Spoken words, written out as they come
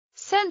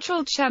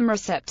Central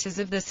chemoreceptors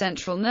of the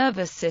central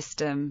nervous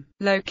system,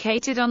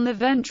 located on the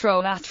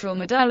ventrolateral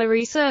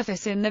medullary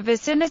surface in the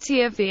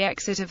vicinity of the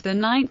exit of the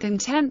 9th and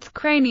 10th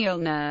cranial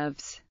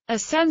nerves, are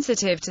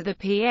sensitive to the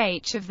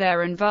pH of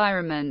their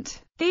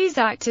environment. These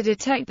act to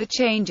detect the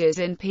changes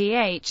in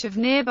pH of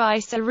nearby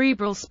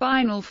cerebral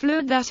spinal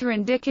fluid that are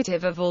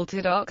indicative of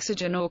altered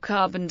oxygen or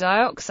carbon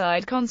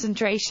dioxide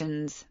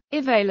concentrations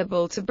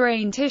available to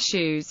brain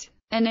tissues.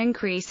 An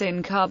increase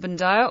in carbon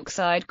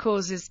dioxide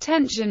causes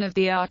tension of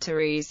the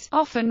arteries,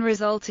 often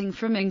resulting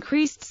from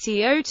increased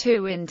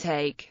CO2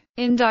 intake.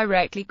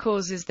 Indirectly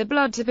causes the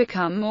blood to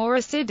become more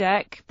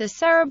acidic. The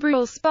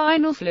cerebral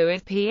spinal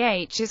fluid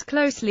pH is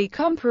closely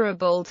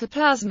comparable to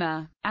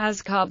plasma,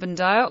 as carbon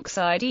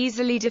dioxide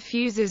easily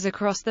diffuses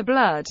across the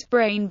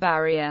blood-brain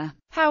barrier.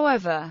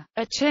 However,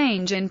 a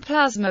change in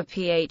plasma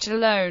pH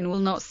alone will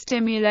not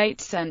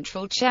stimulate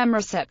central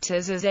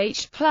chemoreceptors, as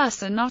H+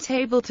 are not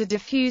able to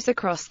diffuse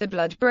across the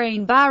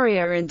blood-brain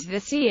barrier into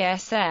the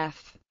CSF.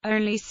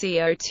 Only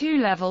CO2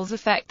 levels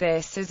affect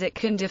this, as it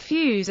can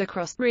diffuse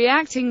across,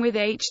 reacting with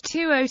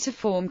H2O to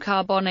form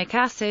carbonic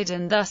acid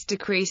and thus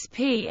decrease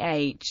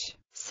pH.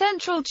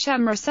 Central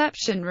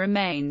chemoreception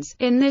remains,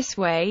 in this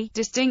way,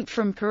 distinct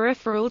from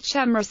peripheral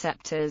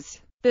chemoreceptors.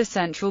 The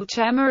central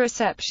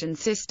chemoreception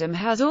system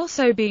has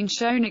also been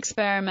shown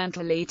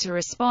experimentally to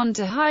respond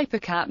to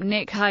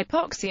hypercapnic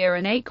hypoxia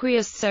and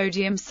aqueous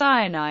sodium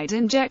cyanide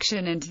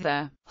injection into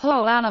the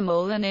whole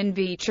animal and in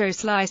vitro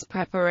slice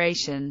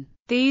preparation.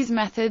 These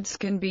methods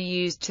can be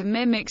used to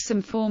mimic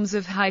some forms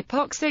of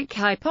hypoxic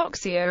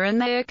hypoxia,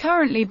 and they are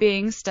currently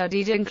being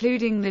studied,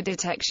 including the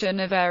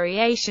detection of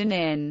variation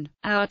in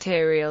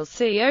arterial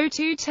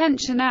CO2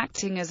 tension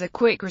acting as a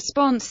quick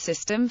response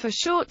system for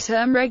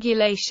short-term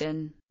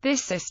regulation.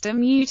 This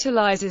system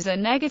utilizes a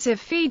negative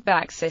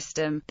feedback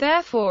system.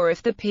 Therefore,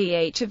 if the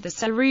pH of the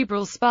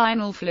cerebral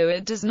spinal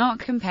fluid does not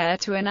compare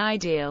to an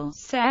ideal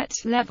set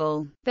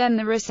level, then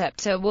the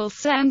receptor will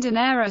send an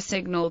error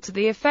signal to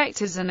the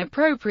effectors and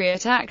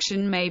appropriate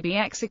action may be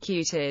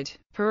executed.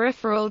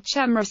 Peripheral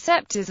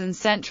chemoreceptors and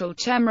central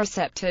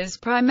chemoreceptors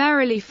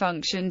primarily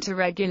function to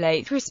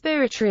regulate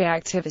respiratory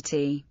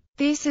activity.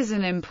 This is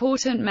an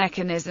important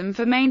mechanism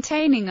for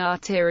maintaining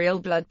arterial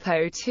blood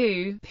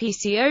PO2,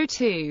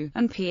 PCO2,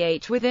 and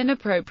pH within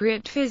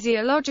appropriate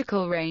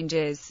physiological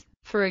ranges.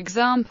 For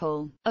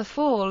example, a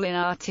fall in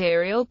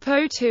arterial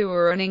PO2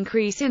 or an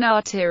increase in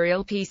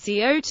arterial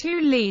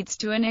PCO2 leads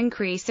to an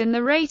increase in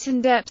the rate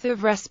and depth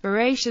of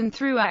respiration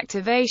through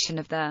activation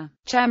of the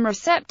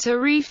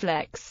chemoreceptor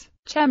reflex.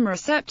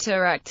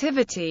 Chemoreceptor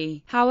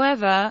activity,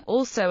 however,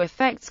 also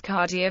affects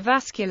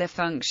cardiovascular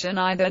function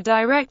either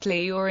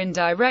directly or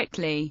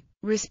indirectly.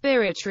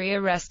 Respiratory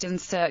arrest and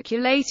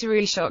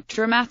circulatory shock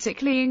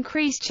dramatically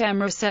increase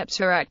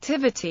chemoreceptor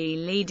activity,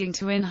 leading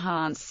to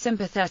enhanced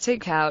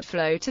sympathetic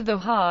outflow to the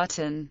heart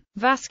and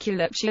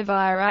vasculature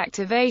via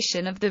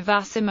activation of the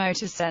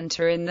vasomotor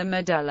center in the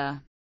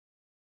medulla.